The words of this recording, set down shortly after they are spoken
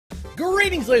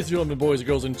Greetings, ladies and gentlemen, boys and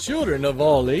girls, and children of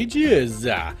all ages.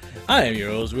 I am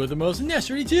your host with the most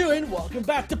necessary too, and welcome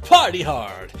back to Party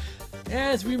Hard.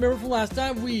 As we remember from last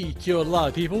time, we killed a lot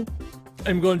of people.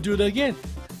 I'm going to do it again.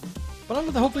 But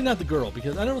I'm hopefully not the girl,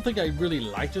 because I don't think I really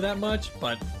liked her that much,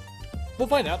 but we'll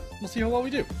find out. We'll see how well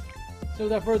we do. So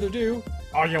without further ado,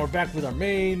 oh yeah, we're back with our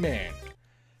main man.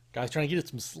 Guys trying to get us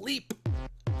some sleep.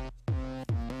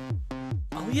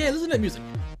 Oh yeah, listen to that music.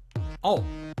 Oh.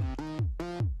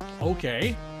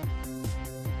 Okay.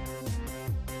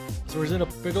 So we're in a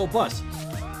big old bus.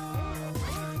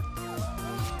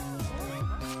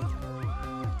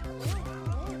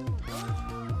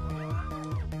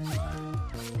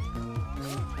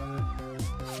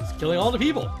 It's killing all the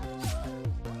people.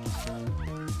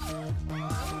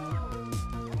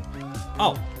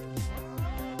 Oh.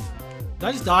 Did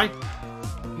I just die?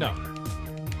 No.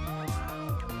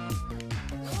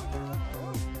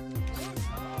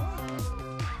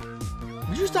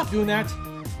 Would you stop doing that?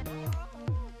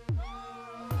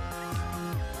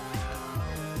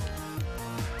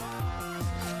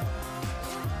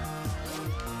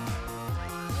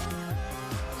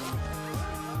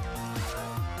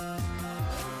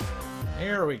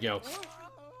 There we go.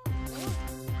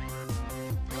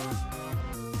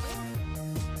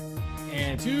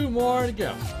 And 2 more to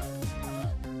go.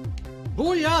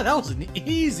 Booyah! That was an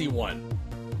easy one.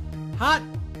 Hot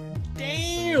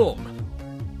damn!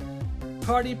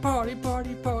 Party, party,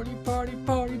 party, party, party,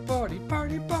 party, party,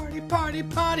 party, party, party,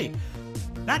 party.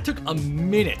 That took a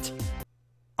minute.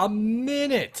 A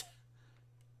minute.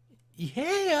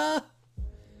 Yeah.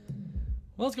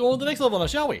 Well, let's go on to the next level now,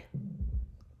 shall we?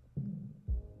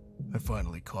 I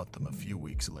finally caught them a few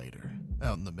weeks later,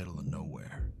 out in the middle of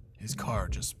nowhere. His car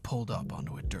just pulled up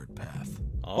onto a dirt path.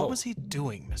 Oh. What was he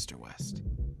doing, Mr. West?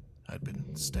 I'd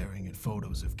been staring at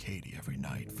photos of Katie every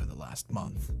night for the last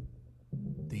month.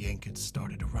 The ink had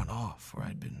started to run off where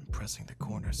I'd been pressing the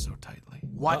corners so tightly.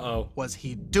 What was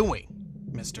he doing,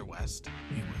 Mr. West?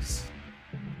 He was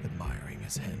admiring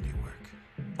his handiwork.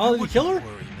 Oh, did you kill her? Don't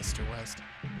worry, Mr. West.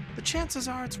 The chances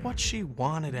are it's what she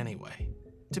wanted anyway.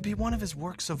 To be one of his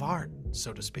works of art,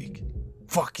 so to speak.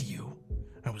 Fuck you.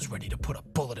 I was ready to put a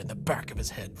bullet in the back of his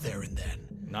head there and then.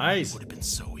 Nice. It would have been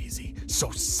so easy, so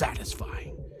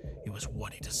satisfying. It was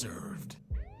what he deserved.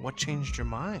 What changed your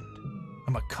mind?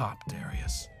 I'm a cop,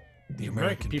 Darius. The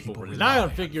American people rely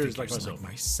on figures like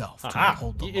myself to Aha!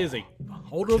 uphold the He law. is a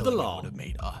holder of the Killing law. would have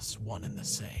made us one and the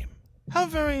same. How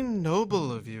very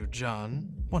noble of you,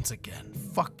 John. Once again,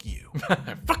 fuck you.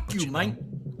 Fuck But you, know, man.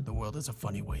 the world is a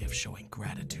funny way of showing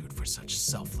gratitude for such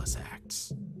selfless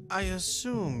acts. I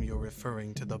assume you're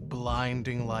referring to the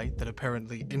blinding light that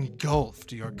apparently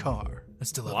engulfed your car. I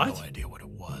still have What? no idea what it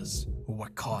was, or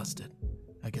what caused it.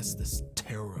 I guess this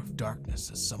terror of darkness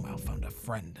has somehow found a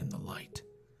friend in the light.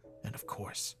 And of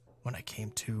course, when I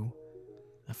came to,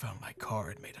 I found my car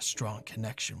had made a strong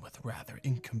connection with rather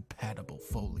incompatible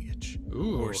foliage.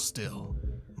 Ooh. Or still,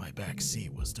 my back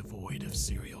seat was devoid of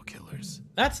serial killers.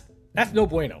 That's no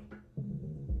bueno.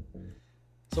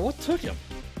 So what took him?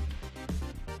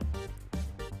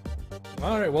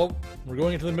 Alright, well, we're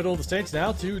going into the middle of the States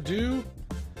now to do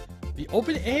the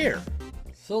open air.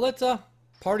 So let's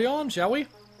party on, shall we?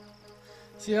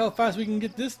 See how fast we can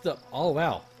get this stuff. Oh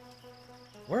wow.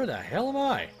 Where the hell am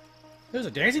I? There's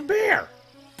a dancing bear!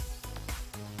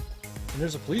 And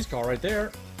there's a police car right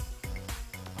there.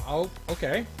 Oh,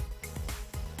 okay.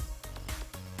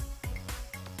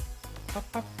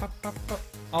 Pop, pop, pop, pop, pop.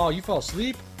 Oh, you fell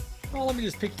asleep? Oh, let me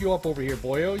just pick you up over here,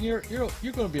 boyo.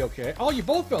 You're gonna be okay. Oh, you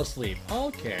both fell asleep.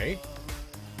 Okay.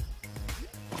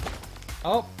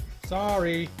 Oh,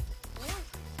 sorry.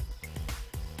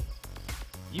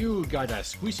 You got a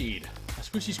squishy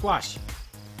squash.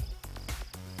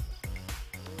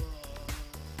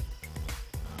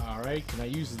 Alright, can I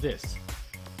use this?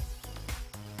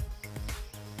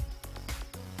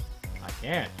 I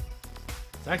can.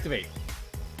 Let's activate.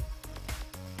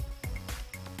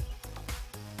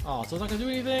 Oh, so it's not gonna do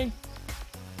anything?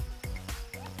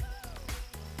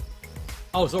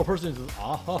 Oh, so a person is.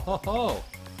 Oh, ho, ho, ho.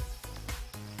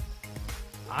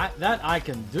 That I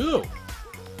can do.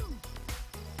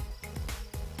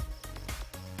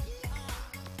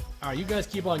 Alright, you guys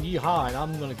keep on yeehaw, and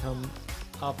I'm gonna come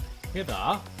up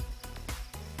hither.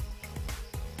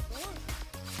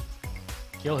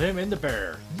 Kill him in the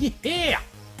bear. Yeah!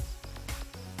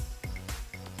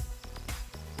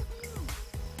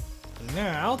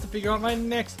 Now to figure out my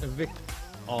next victim.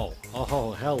 Oh,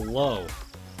 hello.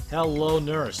 Hello,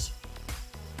 nurse.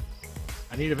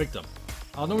 I need a victim.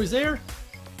 Oh, no, he's there?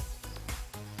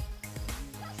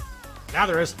 Now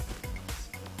there is.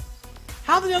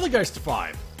 How did the other guy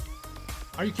survive?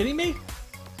 Are you kidding me?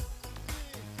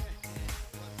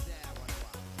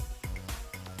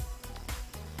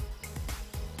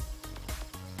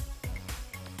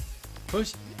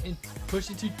 Push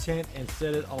into tent and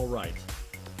set it all right.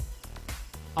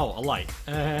 Oh, a light.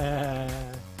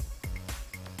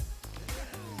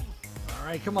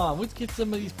 Alright, come on. Let's get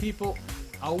some of these people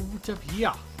out of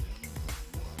here.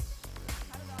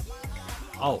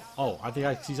 Oh, I think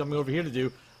I see something over here to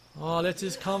do. Oh, let's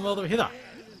just come over here. Can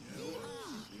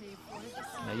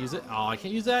I use it? Oh, I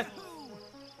can't use that.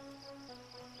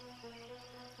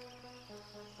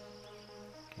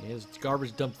 Okay, there's a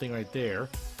garbage dump thing right there.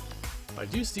 But I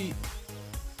do see...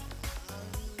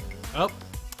 Oh.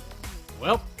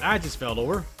 Well, I just fell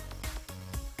over.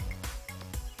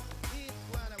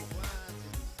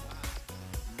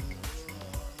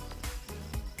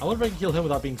 I wonder if I can kill him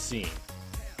without being seen.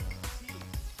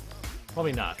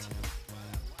 Probably not.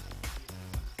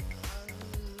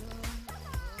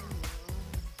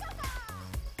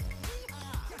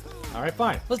 Alright,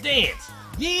 fine. Let's dance!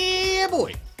 Yeah,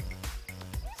 boy!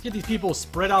 Let's get these people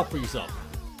spread out for yourself.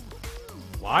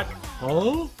 What?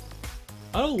 Huh?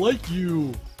 I don't like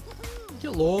you.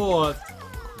 Get lost.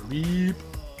 Creep.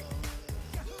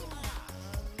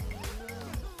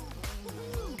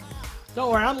 Don't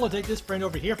worry, I'm gonna take this friend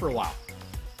over here for a while.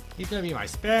 He's gonna be my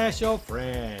special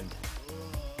friend.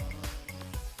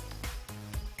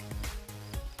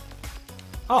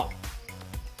 Oh.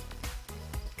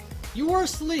 You were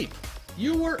asleep.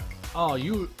 You were... Oh,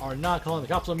 you are not calling the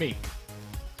cops on me.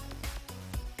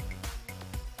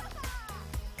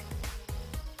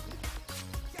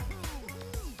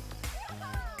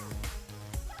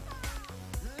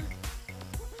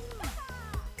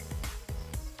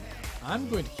 I'm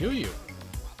going to kill you.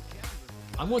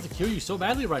 I'm going to kill you so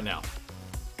badly right now.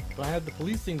 But I have the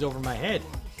police things over my head.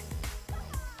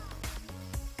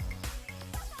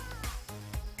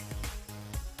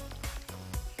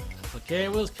 Okay,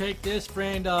 we'll take this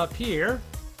friend up here.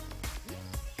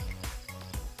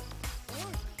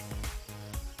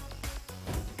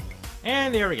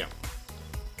 And there we go.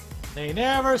 They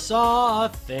never saw a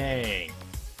thing.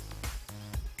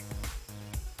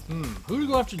 Who to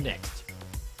go after next?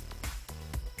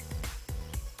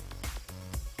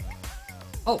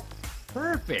 Oh,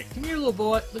 perfect. Come here, little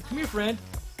boy. Look, come here, friend.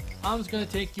 I'm just gonna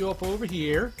take you up over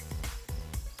here.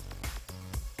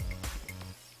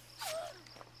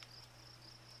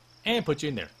 And put you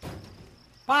in there.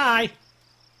 Bye!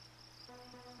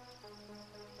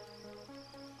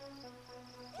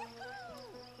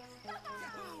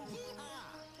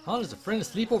 Oh, there's a friend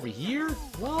asleep over here?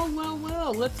 Well, well,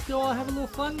 well. Let's go have a little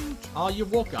fun. Oh, you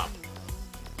woke up.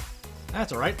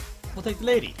 That's alright. We'll take the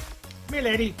lady. Come here,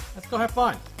 lady. Let's go have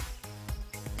fun.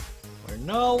 Where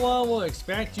no one will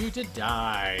expect you to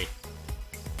die.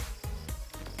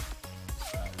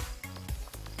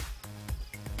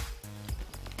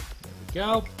 There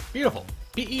we go. Beautiful.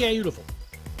 Beautiful.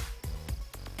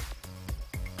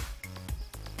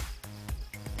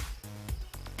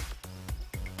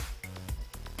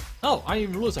 Oh, I didn't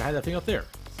even realize I had that thing up there.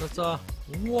 So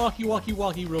let's walkie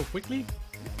real quickly.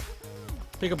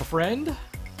 Pick up a friend.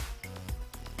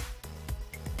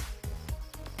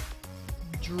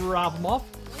 Drop him off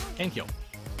and kill.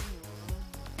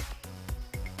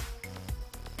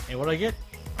 And what do I get?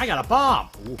 I got a bomb.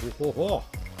 Ooh, ooh, ooh, ooh.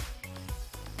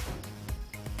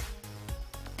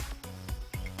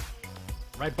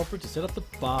 Right bumper to set up the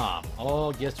bomb.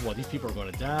 Oh, guess what? These people are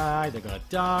going to die. They're going to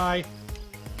die.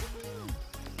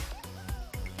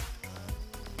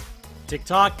 Tick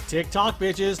tock,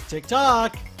 bitches. Tick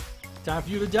tock. Time for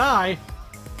you to die.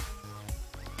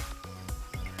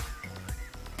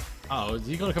 Uh oh, is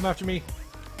he gonna come after me?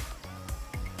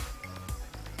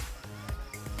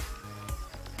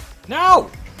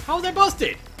 No! How was I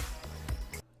busted?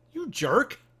 You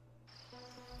jerk!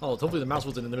 Oh, hopefully the mouse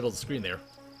wasn't in the middle of the screen there.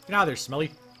 Get out of there,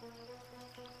 smelly.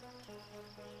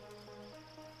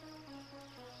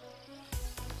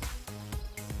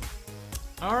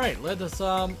 Alright, let us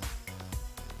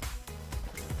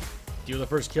do the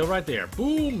first kill right there.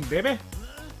 Boom, baby!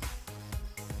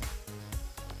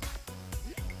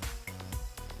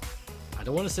 I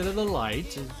don't want to set it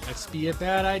alight. That's be a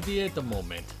bad idea at the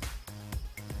moment.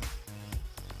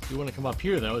 You want to come up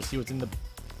here though and see what's in the...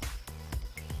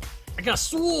 I got a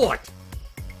sword!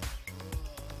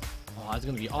 Oh, that's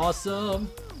gonna be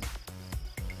awesome.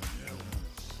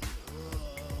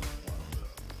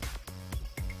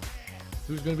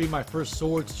 Who's gonna be my first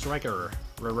sword striker?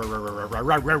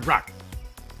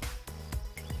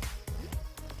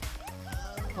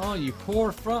 Oh, you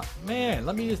poor front man.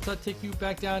 Let me just take you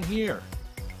back down here.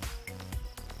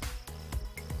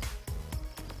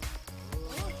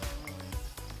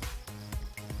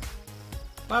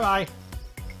 Bye-bye.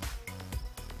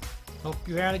 Hope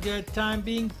you had a good time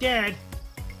being dead.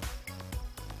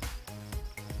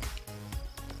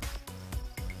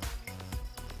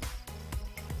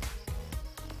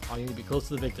 Oh, you need to be close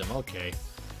to the victim. Okay.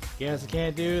 Guess I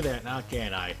can't do that now,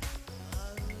 can I?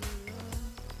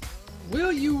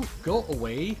 Will you go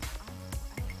away?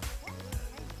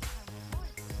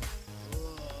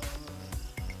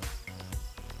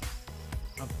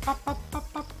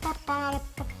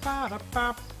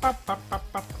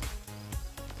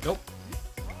 Nope.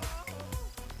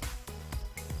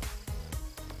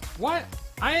 What?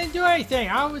 I didn't do anything.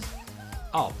 I was...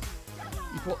 Oh.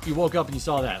 You woke up and you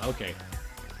saw that. Okay.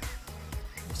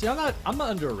 See, I'm not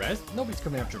under arrest. Nobody's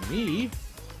coming after me.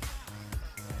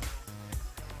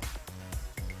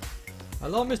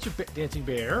 Hello, Mr. Dancing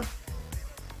Bear.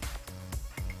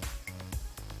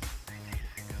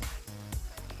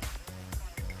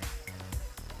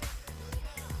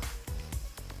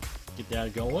 Get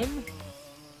that going.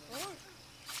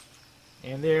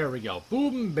 And there we go.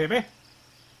 Boom, baby.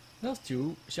 Those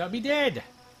two shall be dead.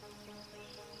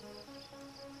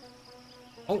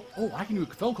 Oh, I can do a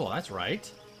phone call. That's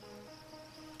right.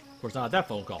 Of course, not that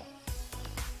phone call.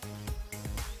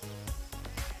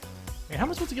 And how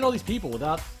am I supposed to get all these people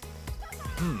without...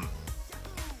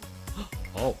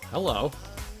 Oh, hello.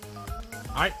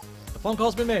 Alright, the phone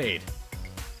call's been made.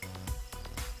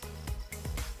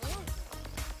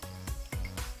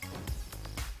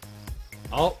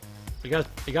 Oh, we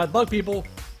got bug people.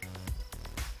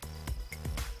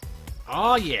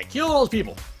 Oh yeah, kill those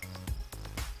people.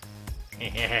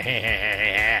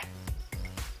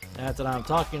 That's what I'm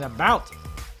talking about.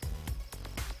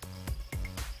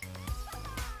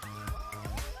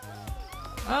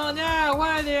 Oh no,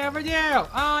 what did they ever do?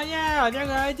 Oh yeah, they're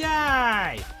gonna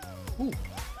die. Ooh.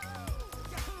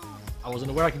 I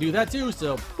wasn't aware I could do that too,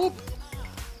 so boop.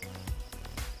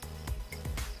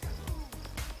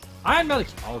 I'm not a...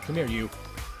 Oh, come here, you.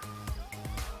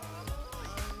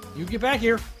 You get back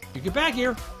here. You get back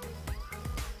here.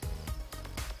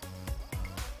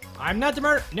 I'm not the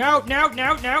murderer. No, no,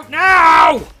 no, no,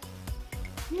 no!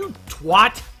 You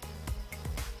twat.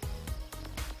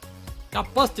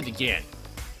 Got busted again.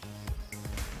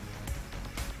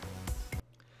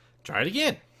 Try it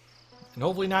again. And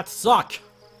hopefully not suck.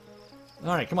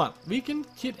 Alright, come on. We can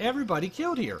get everybody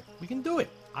killed here. We can do it.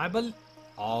 I believe...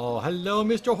 Oh, hello,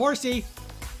 Mr. Horsey.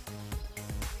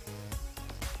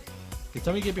 Can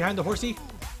somebody get behind the horsey?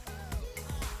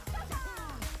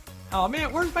 Oh,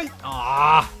 man, where's my...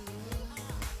 Ah!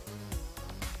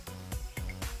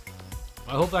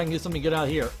 I hope I can get something good out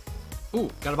here. Ooh,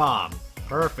 got a bomb.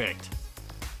 Perfect.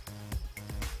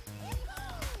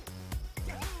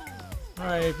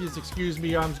 Alright, if you just excuse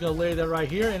me, I'm just going to lay that right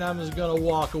here, and I'm just going to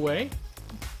walk away.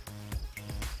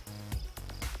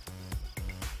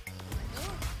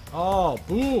 Oh,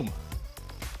 boom.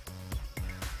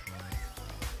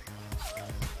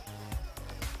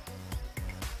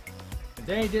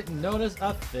 They didn't notice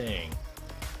a thing.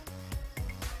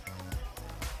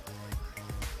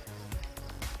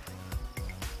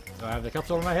 Do I have the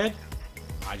cups over my head?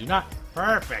 I do not.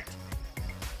 Perfect.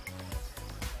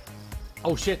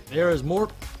 Oh shit, there is more.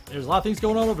 There's a lot of things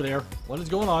going on over there. What is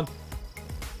going on?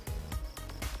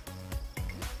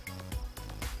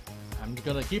 I'm just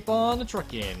gonna keep on the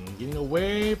trucking, getting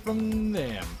away from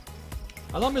them.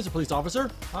 Hello, Mr. Police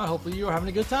Officer. Hopefully you are having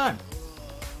a good time.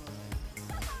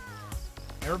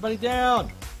 Everybody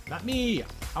down. Not me.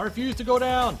 I refuse to go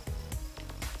down.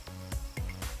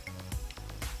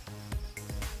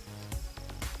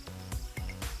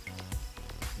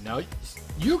 No,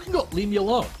 you can go. Leave me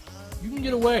alone. You can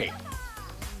get away.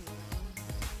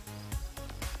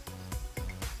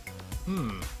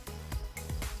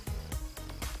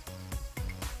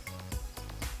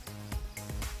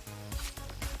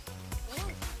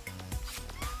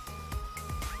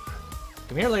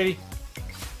 Come here, lady.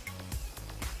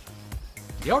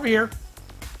 Get over here.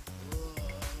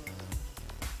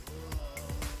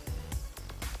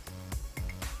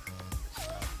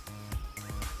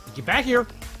 Get back here.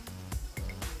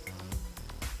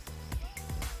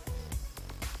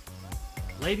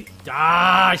 Lady.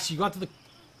 Ah, she got to the...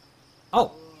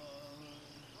 Oh.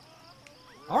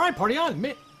 Alright, party on.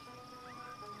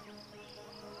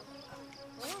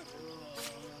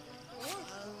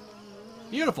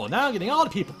 Beautiful. Now I'm getting all the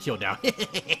people killed now.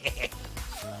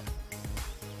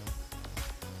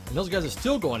 And those guys are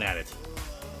still going at it.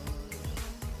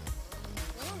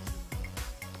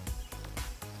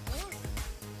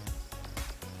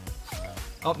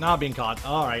 Oh, now I'm being caught.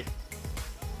 Alright.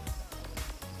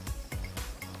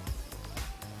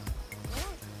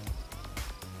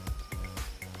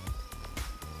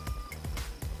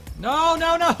 No,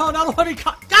 no, no, not let me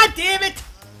cut. God damn it!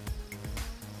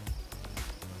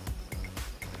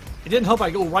 It didn't help I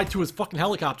go right to his fucking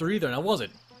helicopter either, and I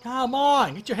wasn't. Come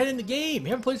on, get your head in the game. You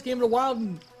haven't played this game in a while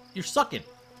and you're sucking.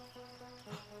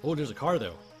 Oh, there's a car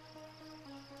though.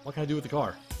 What can I do with the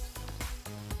car?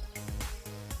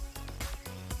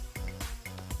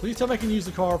 Please tell me I can use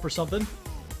the car for something.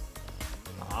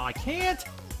 Oh, I can't.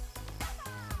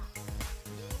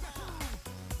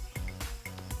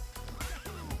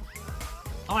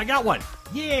 Oh, I got one.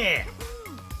 Yeah.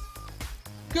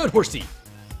 Good horsey.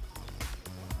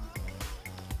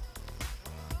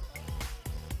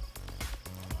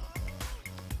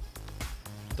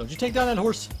 Don't you take down that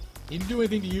horse. He didn't do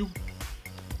anything to you.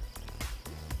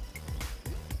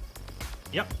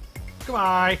 Yep.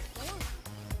 Goodbye.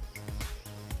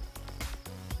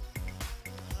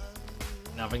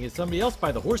 Now if I can get somebody else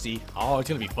by the horsey, oh, it's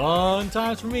gonna be fun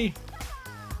times for me.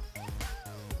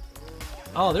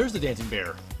 Oh, there's the dancing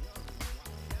bear.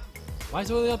 Why is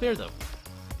it way up there though?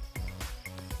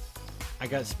 I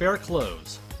got spare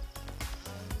clothes.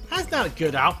 That's not a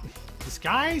good out.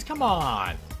 Disguise? Come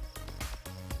on.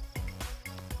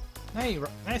 Hey,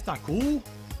 that's not cool.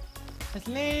 That's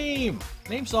lame.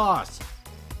 Lame sauce.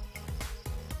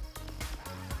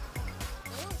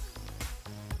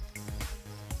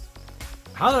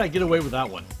 How did I get away with that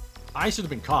one? I should have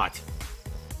been caught.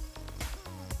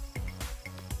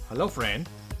 Hello, friend.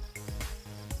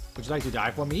 Would you like to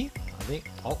die for me? I think.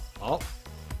 Oh.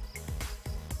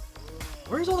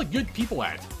 Where's all the good people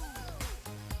at?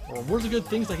 Or where's the good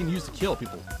things I can use to kill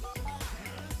people?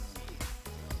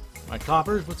 My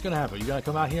coppers, what's gonna happen? You gonna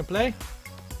come out here and play?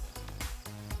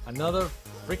 Another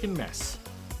freaking mess.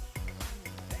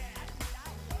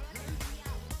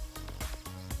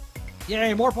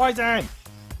 Yay, more poison!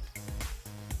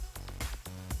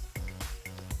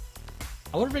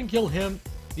 I wonder if I can kill him,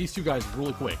 these two guys,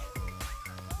 really quick.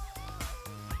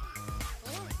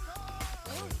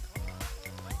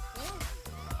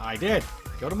 I did.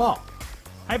 Killed them all.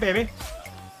 Hi, baby.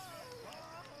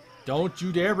 Don't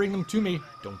you dare bring them to me.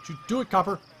 Don't you do it,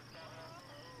 Copper.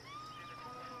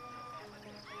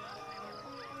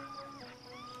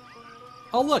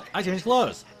 Oh, look. I changed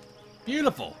clothes.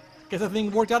 Beautiful. Guess that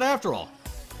thing worked out after all.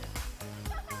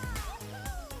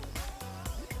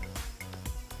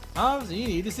 Oh, so you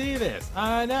need to see this.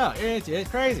 I know. It's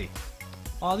crazy.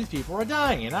 All these people are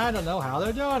dying, and I don't know how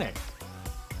they're doing it.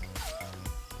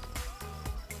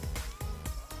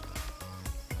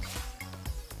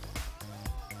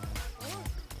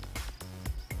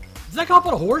 Is that cop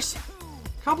on a horse?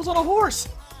 Cop was on a horse.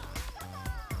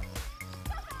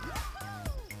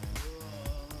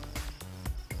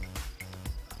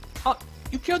 Oh,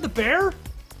 you killed the bear?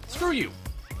 Screw you.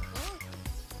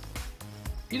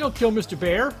 You don't kill Mr.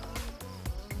 Bear.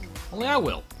 Only I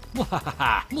will.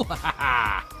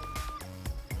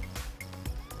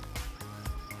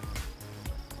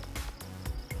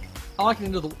 Oh, I can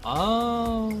enter the...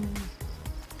 Oh.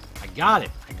 I got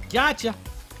it. I gotcha.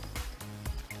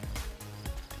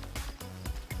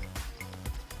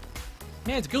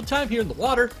 Man, it's a good time here in the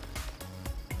water.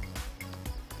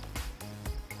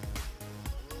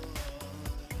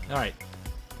 Alright.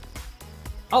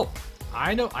 Oh,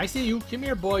 I know. I see you. Come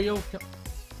here, boyo.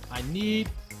 I need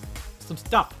some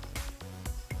stuff.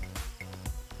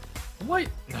 Wait.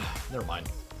 Never mind.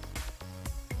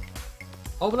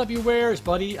 Open up your wares,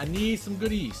 buddy. I need some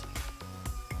goodies.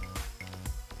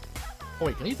 Oh,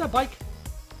 wait. Can I use that bike?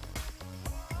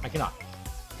 I cannot.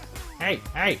 Hey,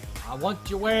 hey. I want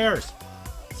your wares.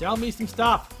 Sell me some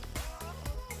stuff.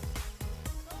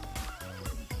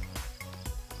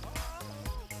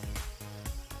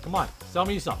 Come on, sell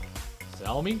me something.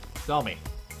 Sell me, sell me.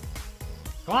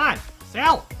 Come on,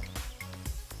 sell.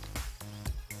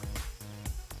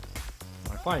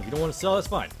 Alright, fine. If you don't want to sell, that's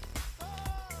fine.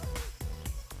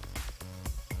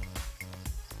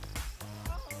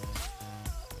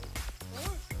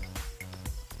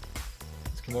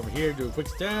 Let's come over here, do a quick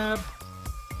stab.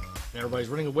 Everybody's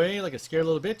running away like a scared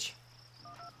little bitch.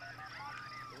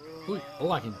 Ooh,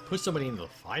 oh, I can push somebody into the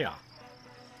fire.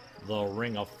 The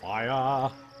ring of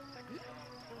fire.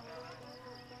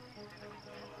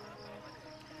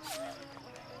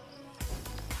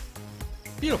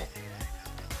 Beautiful.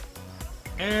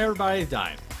 Everybody's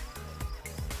dying.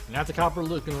 And that's a copper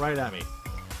looking right at me.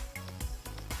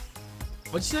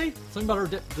 What'd you say? Something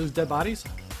about those dead bodies?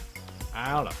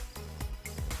 I don't know.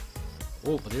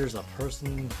 Oh, but there's a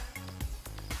person.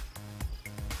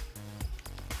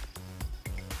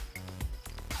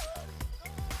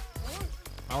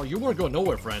 Oh, you weren't going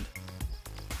nowhere, friend.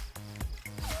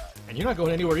 And you're not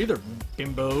going anywhere either,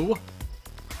 bimbo.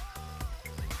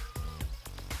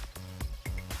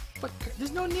 But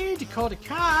there's no need to call the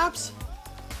cops.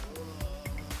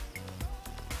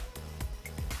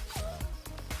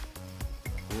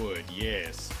 Would,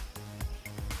 yes.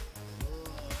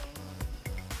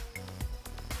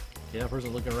 Yeah, that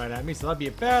person's looking right at me, so that'd be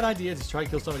a bad idea to try to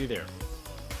kill somebody there.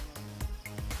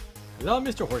 Hello,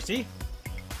 Mr. Horsey.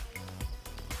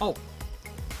 Oh.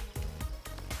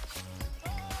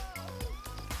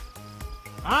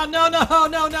 Ah, no, no,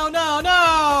 no, no, no,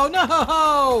 no,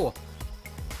 no!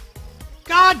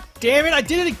 God damn it, I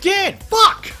did it again!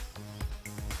 Fuck!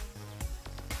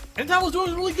 And that was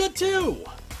doing really good, too!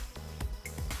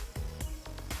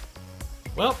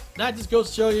 Well, that just goes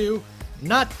to show you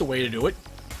not the way to do it,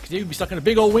 because you'd be stuck in a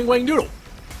big old wing-wang noodle.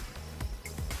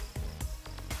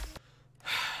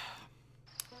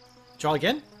 Try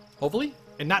again, hopefully,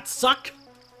 and not suck.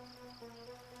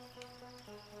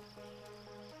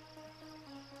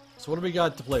 So what do we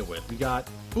got to play with? We got,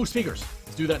 ooh, speakers.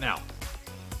 Let's do that now.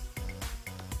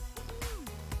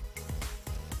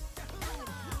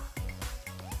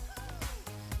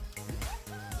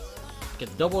 Get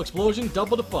the double explosion,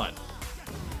 double the fun.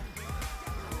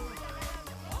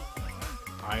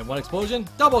 Alright, one explosion,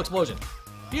 double explosion.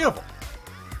 Beautiful.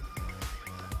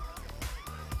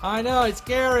 I know, it's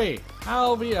scary. How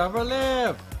will we ever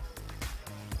live?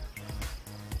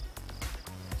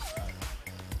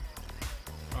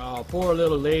 Oh, poor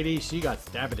little lady. She got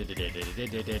stabbed.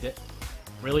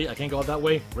 Really? I can't go up that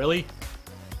way? Really?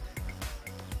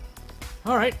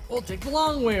 Alright, we'll take the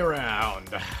long way around.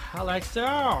 I like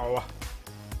so.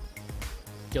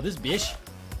 Kill this bitch.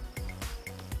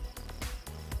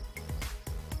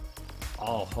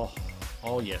 Oh, oh,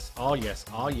 oh yes, oh yes,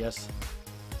 oh yes.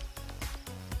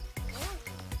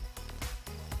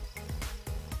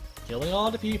 Killing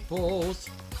all the peoples.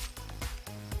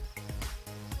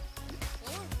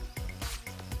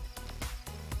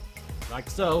 Like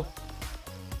so.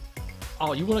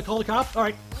 Oh, you want to call the cops?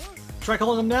 Alright. Try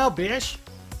calling them now, bitch.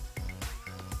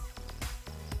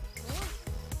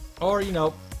 Or, you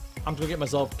know, I'm gonna get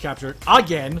myself captured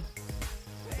again.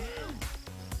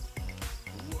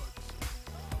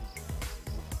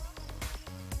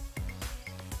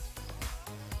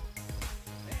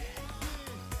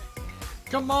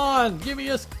 Come on, give me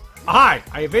a... Hi!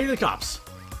 I evaded the cops.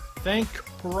 Thank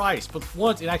Christ. But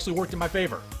once, it actually worked in my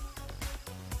favor.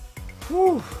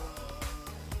 Whew.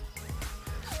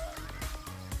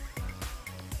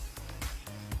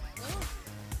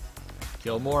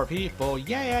 Kill more people.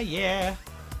 Yeah, yeah.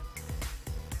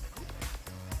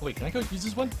 Wait, can I go use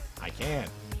this one? I can.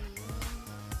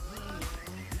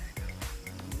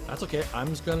 That's okay. I'm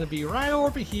just gonna be right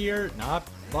over here, not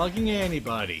bugging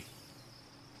anybody.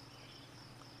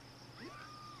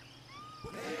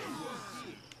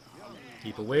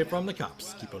 Keep away from the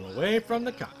cops. Keep them away from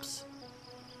the cops.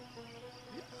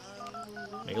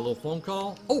 Make a little phone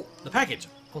call. Oh, the package.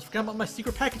 Almost forgot about my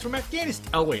secret package from Afghanistan.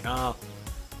 Oh, wait. That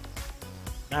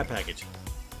package.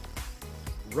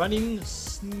 Running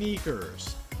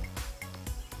sneakers.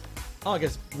 Oh, I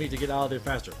guess we need to get out of there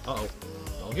faster. Uh-oh.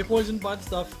 Don't get poisoned by the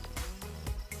stuff.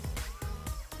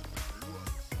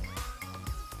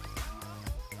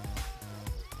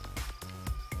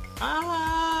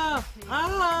 Ah!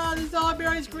 Ah! This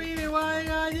zombie screaming! What are you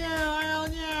gonna do? I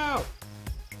don't know!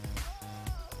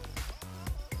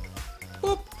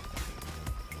 Boop!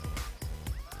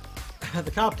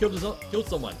 The cop killed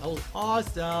someone. That was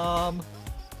awesome!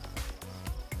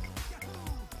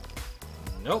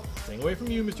 Nope. Staying away from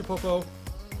you, Mr. Popo.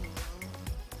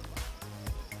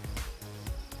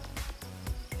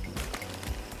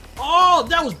 Oh!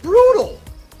 That was brutal!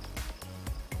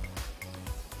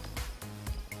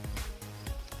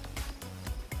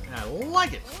 I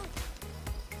like it.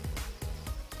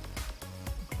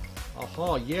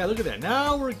 Oh yeah, look at that.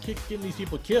 Now we're getting these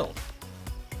people killed.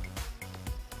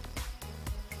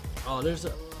 Oh, there's a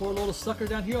poor little sucker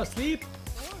down here asleep.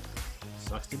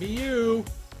 Sucks to be you,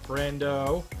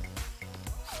 friendo.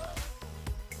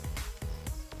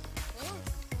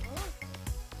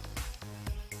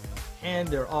 And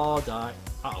they're all dying.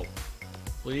 Uh-oh.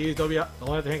 Please don't have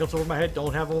the handcuffs over my head.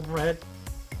 Don't have them over my head.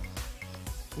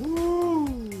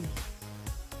 Woo!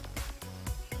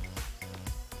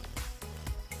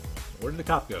 Where did the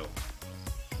cop go?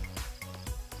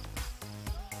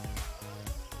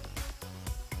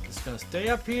 Just gonna stay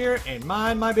up here and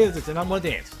mind my business, and I'm gonna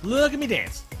dance. Look at me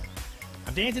dance.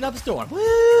 I'm dancing up a storm.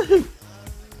 Woo!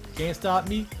 Can't stop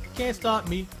me. Can't stop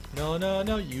me. No, no,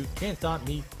 no, you can't stop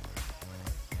me.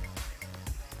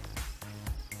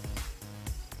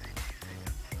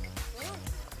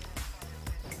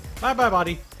 Bye-bye,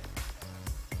 buddy.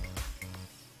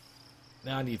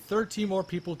 Now I need 13 more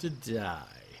people to die.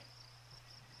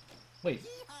 Wait,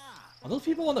 Are those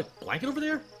people on the blanket over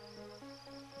there?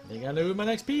 I think I know who my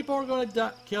next people are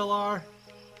gonna kill are.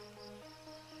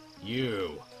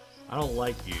 You. I don't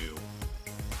like you.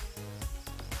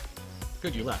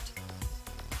 Good, you left.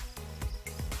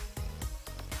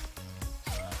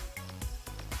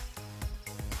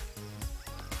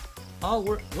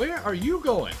 Oh, where are you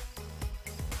going?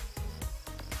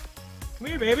 Come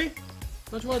here, baby.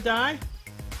 Don't you want to die?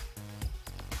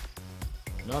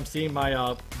 No, I'm seeing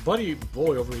my buddy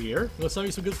boy over here. You want to sell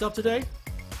me some good stuff today?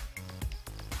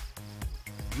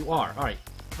 You are. Alright.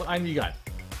 What item you got?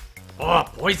 Oh,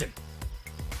 poison.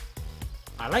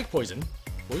 I like poison.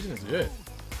 Poison is good.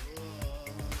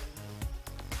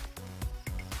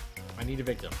 I need a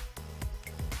victim.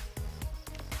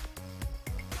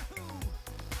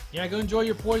 Yeah, go enjoy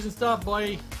your poison stuff,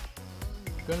 buddy.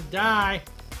 You're gonna die.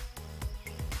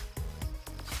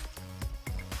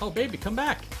 Oh, baby, come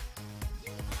back.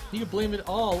 You can blame it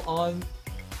all on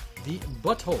the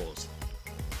buttholes.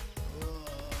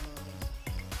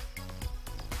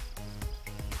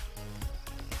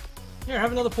 Here,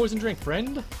 have another poison drink,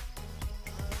 friend.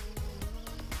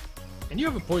 And you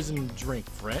have a poison drink,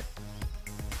 friend.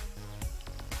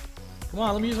 Come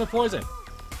on, let me use my poison.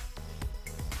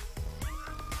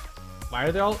 Why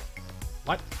are they all...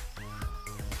 What?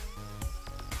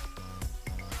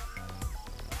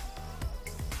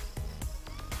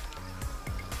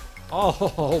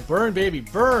 Oh, burn, baby,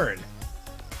 burn!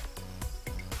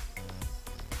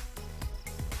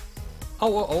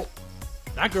 Oh.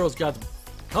 That girl's got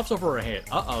cuffs over her head.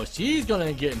 Uh-oh, she's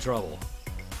gonna get in trouble.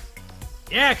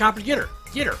 Yeah, Copper, get her!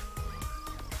 Get her!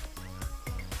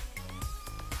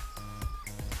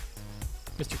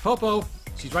 Mr. Popo,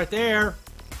 she's right there.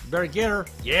 You better get her.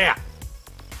 Yeah!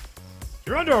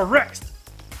 You're under arrest!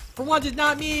 For once, it's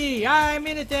not me! I'm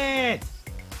innocent!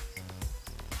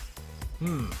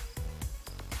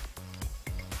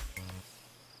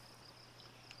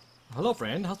 Hello,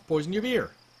 friend. How's poison your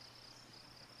beer?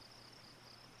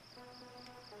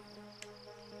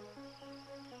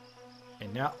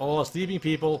 And now, oh, sleeping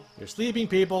people. You're sleeping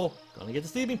people. Gonna get the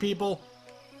sleeping people.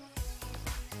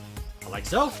 Like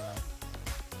so.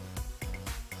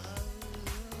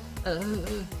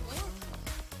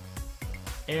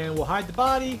 And we'll hide the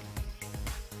body.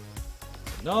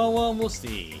 So no one will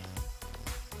see.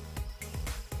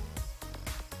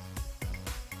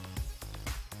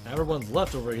 Now everyone's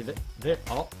left over here.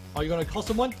 Oh, are you gonna call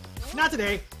someone? Not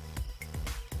today.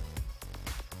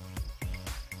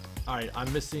 Alright,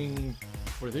 I'm missing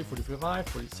 43, 45,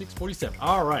 46, 47.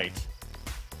 Alright.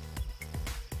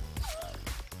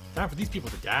 Time for these people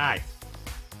to die.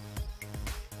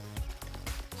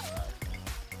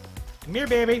 Come here,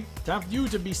 baby. Time for you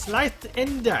to be sliced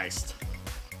and diced.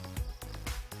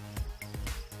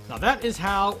 Now that is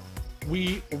how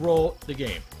we roll the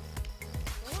game.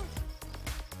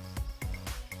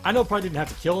 I know I probably didn't have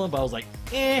to kill him, but I was like,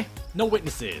 no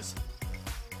witnesses.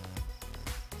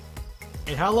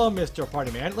 And hello, Mr.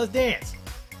 Party Man. Let's dance.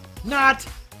 Not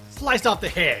sliced off the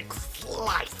head.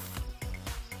 Slice.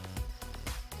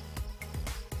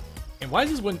 And why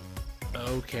is this one...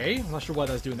 Okay, I'm not sure why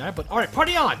that's doing that, but alright,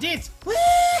 party on! Dance!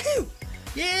 Woo!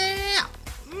 Yeah!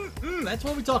 That's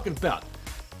what we're talking about.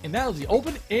 And that was the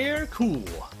open air cool.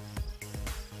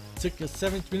 Took us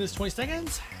 7 minutes, 20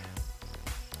 seconds.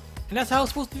 And that's how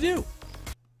it's supposed to do.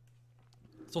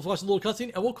 So let's watch a little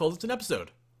cutscene and we'll call this an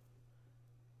episode.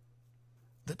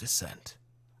 The Descent.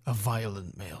 A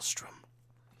violent maelstrom.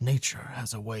 Nature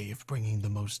has a way of bringing the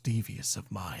most devious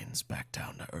of minds back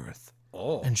down to earth.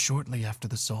 Oh. And shortly after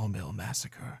the Sawmill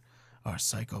Massacre, our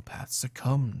psychopath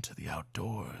succumbed to the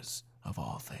outdoors of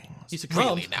all things. He succumbed?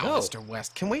 Really now, No. Mr.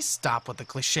 West, can we stop with the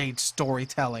cliched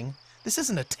storytelling? This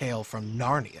isn't a tale from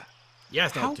Narnia. Yeah,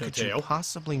 it's How not could Tale. you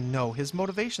possibly know his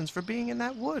motivations for being in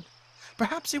that wood?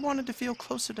 Perhaps he wanted to feel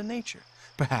closer to nature.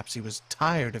 Perhaps he was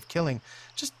tired of killing.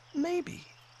 Just maybe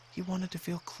he wanted to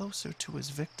feel closer to his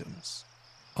victims.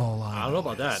 All I don't know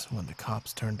about is, that. When the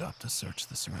cops turned up to search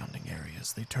the surrounding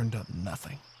areas, they turned up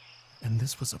nothing. And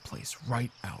this was a place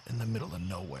right out in the middle of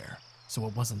nowhere, so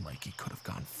it wasn't like he could have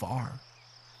gone far.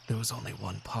 There was only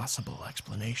one possible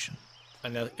explanation.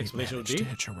 And the He explanation would managed be? to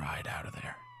hitch a ride out of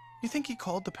there. You think he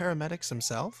called the paramedics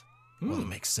himself? Well, it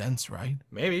makes sense, right?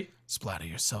 Maybe. Splatter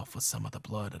yourself with some of the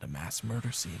blood at a mass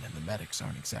murder scene and the medics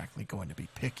aren't exactly going to be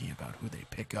picky about who they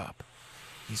pick up.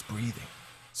 He's breathing,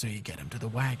 so you get him to the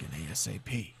wagon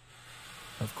ASAP.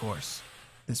 Of course,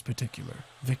 this particular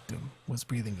victim was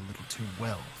breathing a little too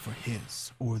well for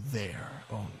his or their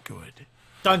own good.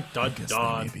 Dun I dun guess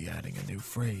dun. they may be adding a new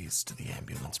phrase to the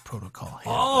ambulance protocol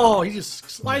here. Oh, he just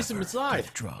sliced him Never inside.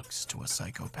 give drugs to a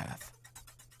psychopath.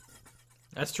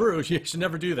 That's true. You should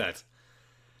never do that.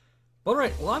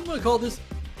 Alright, well I'm going to call this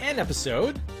an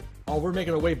episode. Oh, we're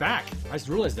making our way back. I just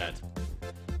realized that.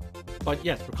 But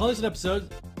yes, we're calling this an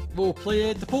episode. We'll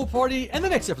play at the pool party and the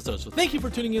next episode. So thank you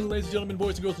for tuning in, ladies and gentlemen,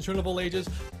 boys and girls, and children of all ages.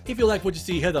 If you like what you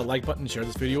see, hit that like button and share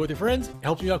this video with your friends. It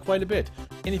helps me out quite a bit.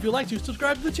 And if you'd like to,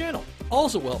 subscribe to the channel.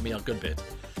 Also will help me out a good bit.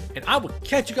 And I will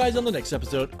catch you guys on the next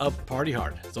episode of Party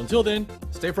Hard. So until then,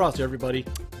 stay frosty, everybody.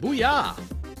 Booyah!